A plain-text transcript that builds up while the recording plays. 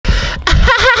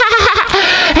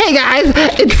Hey guys,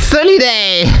 it's sunny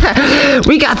day.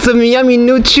 We got some yummy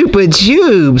new Chupa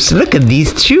Chups. Look at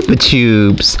these Chupa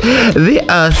Chups. They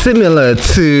are similar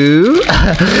to,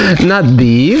 not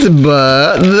these,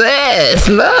 but this.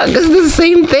 Look, it's the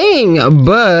same thing,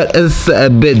 but it's a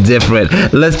bit different.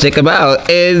 Let's check them out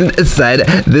inside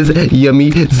this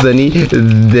yummy sunny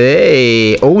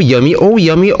day. Oh yummy, oh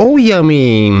yummy, oh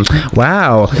yummy.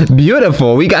 Wow,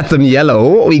 beautiful. We got some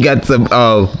yellow. We got some,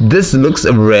 oh, this looks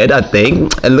red, I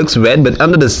think. It looks red, but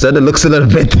under the sun it looks a little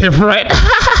bit different.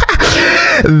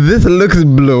 This looks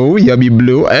blue, yummy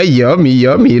blue, yummy,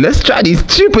 yummy. Let's try these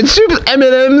Chupa Chups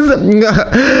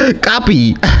M&M's.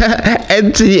 Copy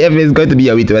and see if it's going to be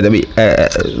yummy to me.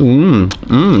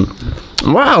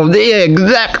 Wow, they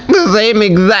exact the same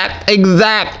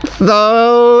exact,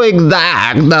 so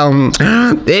exact.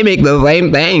 They make the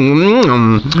same thing.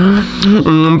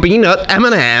 Peanut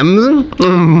M&M's,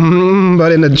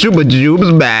 but in a Chupa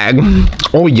Chups bag.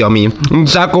 Oh, yummy.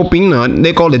 Choco peanut.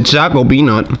 They call it Choco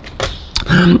peanut.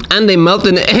 And they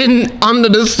melted in under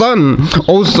the sun.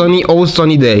 Oh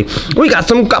sunny day. We got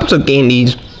some cups of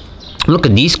candies. Look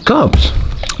at these cups.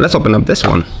 Let's open up this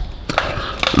one.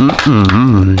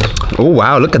 Oh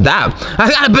wow, look at that. I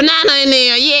got a banana in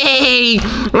there. Yay!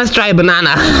 Let's try a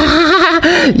banana.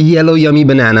 Yellow yummy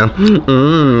banana.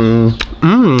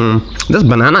 This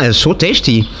banana is so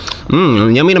tasty.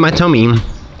 Yummy to my tummy.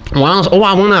 Wow. Oh,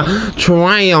 I wanna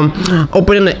try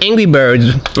opening the Angry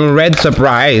Birds red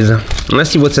surprise. Let's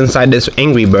see what's inside this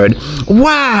Angry Bird.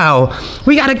 Wow,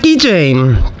 we got a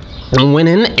keychain.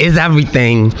 Winning is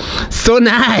everything. So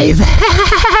nice.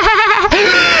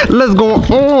 Let's go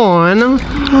on.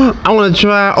 I want to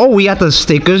try. Oh, we got the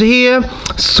stickers here.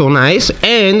 So nice.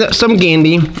 And some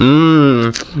candy.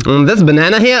 This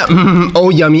banana here. Oh,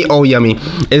 yummy. Oh, yummy.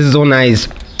 It's so nice.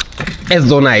 It's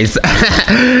so nice.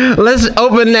 Let's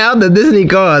open now the Disney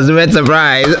Cars red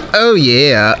surprise. Oh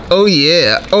yeah. Oh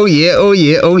yeah. Oh yeah. Oh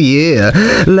yeah. Oh yeah.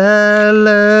 La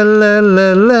la la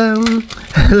la la.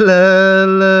 La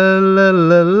la la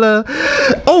la la.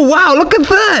 Oh wow, look at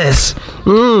this.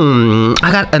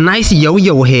 I got a nice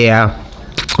yo-yo here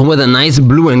with a nice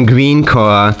blue and green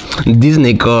car.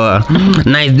 Disney car.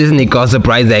 Nice Disney car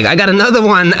surprise egg. I got another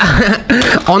one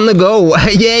on the go.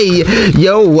 Yay.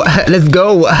 Yo, let's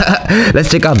go. Let's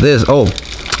check out this. Oh,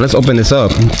 let's open this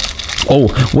up. Oh,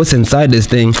 what's inside this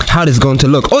thing? How this going to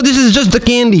look? Oh, this is just the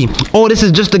candy. Oh, this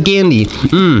is just the candy.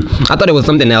 I thought it was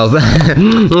something else.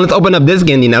 Let's open up this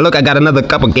candy now. Look, I got another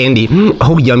cup of candy.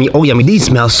 Oh, yummy. Oh, yummy. These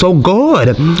smell so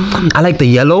good. I like the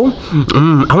yellow.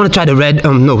 I want to try the red.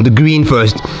 No, the green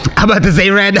first. I'm about to say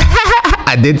red.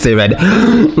 I did say red.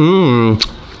 Yum,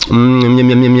 yum,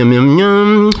 yum, yum, yum,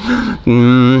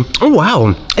 yum. Oh,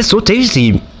 wow. It's so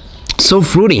tasty. So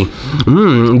fruity.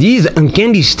 These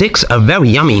candy sticks are very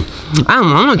yummy. I'm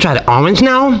gonna try the orange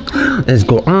now. Let's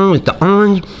go on with the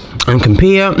orange and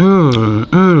compare.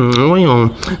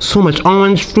 So much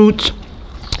orange fruit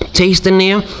taste in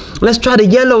there. Let's try the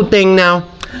yellow thing now.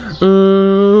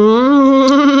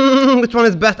 Which one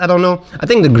is best? I don't know. I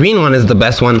think the green one is the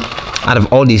best one out of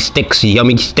all these sticks,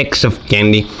 yummy sticks of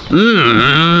candy.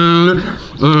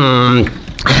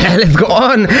 Let's go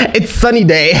on. It's sunny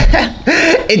day.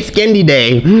 It's candy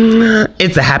day.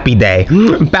 It's a happy day.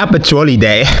 Paw Patrol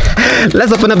day.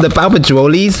 Let's open up the Paw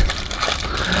Patrollies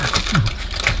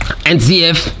and see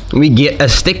if we get a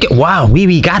sticker. Wow,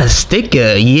 we got a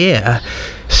sticker. Yeah,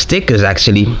 stickers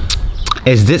actually.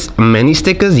 Is this many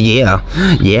stickers? Yeah.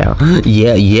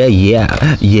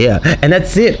 And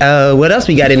that's it. What else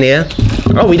we got in there?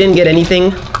 Oh, we didn't get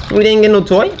anything. We didn't get no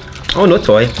toy. Oh, no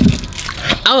toy.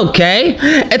 Okay,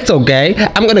 it's okay.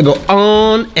 I'm gonna go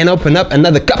on and open up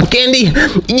another cup of candy.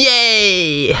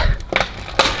 Yay!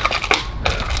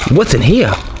 What's in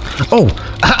here? Oh,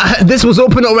 this was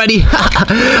open already.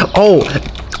 Oh,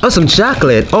 some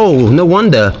chocolate. Oh, no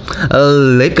wonder.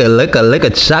 Liquor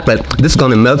chocolate. This is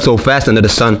gonna melt so fast under the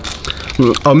sun.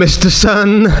 Oh, Mr.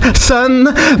 Sun,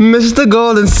 Mr.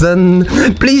 Golden Sun,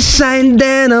 please shine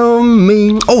down on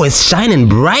me. Oh, it's shining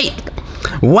bright.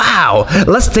 Wow,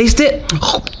 let's taste it.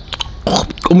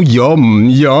 Oh, yum.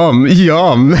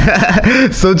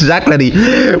 So chocolatey.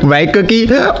 Right, Cookie?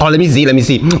 Oh, let me see.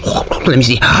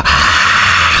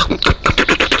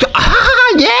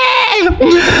 Yeah!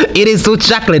 It is so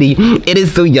chocolatey. It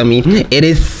is so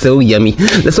yummy.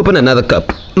 Let's open another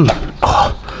cup.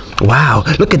 Oh, wow,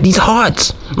 look at these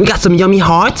hearts. We got some yummy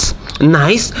hearts.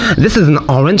 Nice. This is an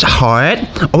orange heart.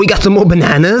 Oh, we got some more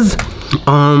bananas.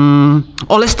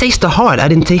 Oh, let's taste the heart. I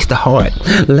didn't taste the heart.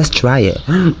 Let's try it.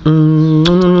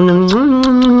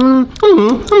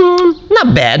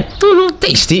 Not bad.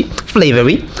 Tasty,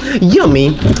 flavory,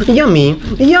 yummy.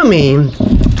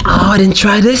 Oh, I didn't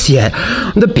try this yet.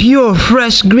 The pure,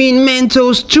 fresh green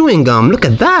Mentos chewing gum. Look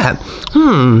at that.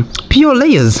 Pure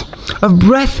layers of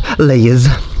breath layers.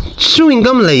 Chewing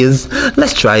gum layers.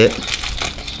 Let's try it.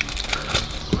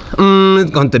 It's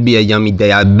going to be a yummy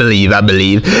day, I believe,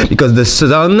 because the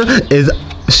sun is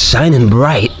shining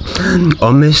bright.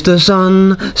 Oh, Mr.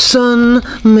 Sun, Sun,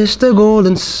 Mr.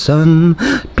 Golden Sun,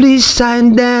 please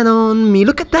shine down on me.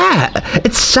 Look at that.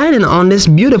 It's shining on this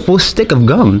beautiful stick of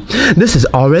gum. This is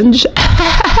orange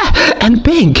and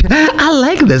pink. I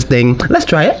like this thing. Let's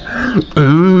try it.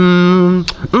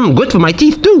 Good for my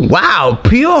teeth too. Wow,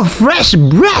 pure fresh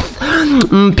breath.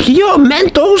 Pure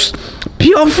Mentos,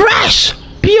 pure fresh.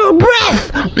 Pure breath!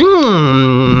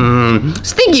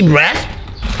 Stinky breath?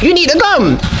 You need a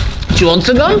gum! Chew on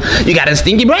some gum? You got a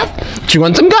stinky breath? Chew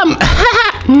on some gum!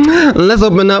 Let's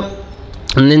open up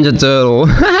Ninja Turtle.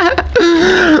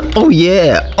 Oh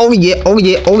yeah! Oh yeah! Oh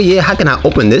yeah! Oh yeah! How can I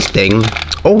open this thing?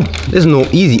 Oh, there's no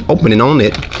easy opening on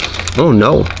it. Oh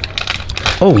no.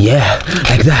 Oh yeah!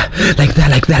 Like that! Like that!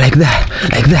 Like that! Like that!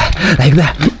 Like that! Like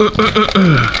that!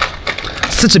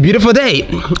 Such a beautiful day.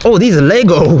 Oh, these are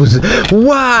Legos.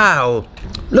 Wow.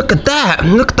 Look at that.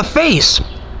 Look at the face.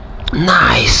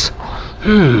 Nice.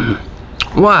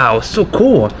 Wow, so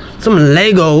cool. Some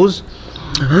Legos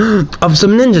of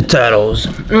some Ninja Turtles.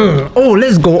 Oh,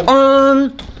 let's go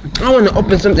on. I want to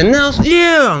open something else.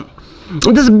 Yeah.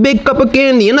 This big cup of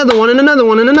candy. Another one and another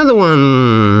one and another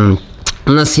one.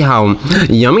 Let's see how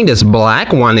yummy this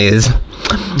black one is.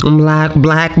 Black,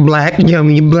 black, black,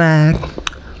 yummy black.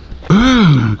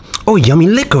 Oh, yummy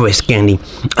licorice candy.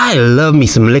 I love me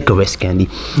some licorice candy.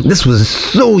 This was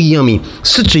so yummy.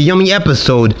 Such a yummy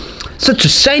episode. Such a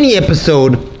shiny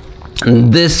episode.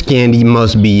 This candy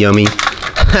must be yummy.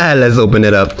 Let's open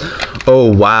it up.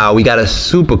 Oh, wow. We got a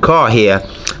super car here.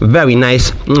 Very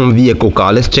nice vehicle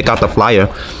car. Let's check out the flyer.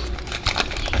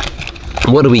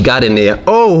 What do we got in there?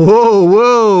 Oh, whoa,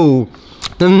 whoa.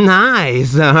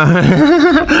 Nice. And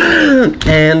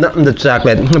the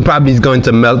chocolate probably is going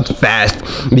to melt fast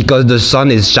because the sun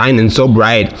is shining so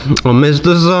bright. Oh,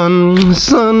 Mr. Sun,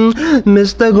 Sun,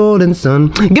 Mr. Golden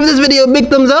Sun. Give this video a big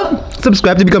thumbs up.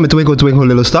 Subscribe to become a twinkle, twinkle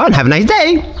little star. And have a nice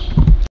day.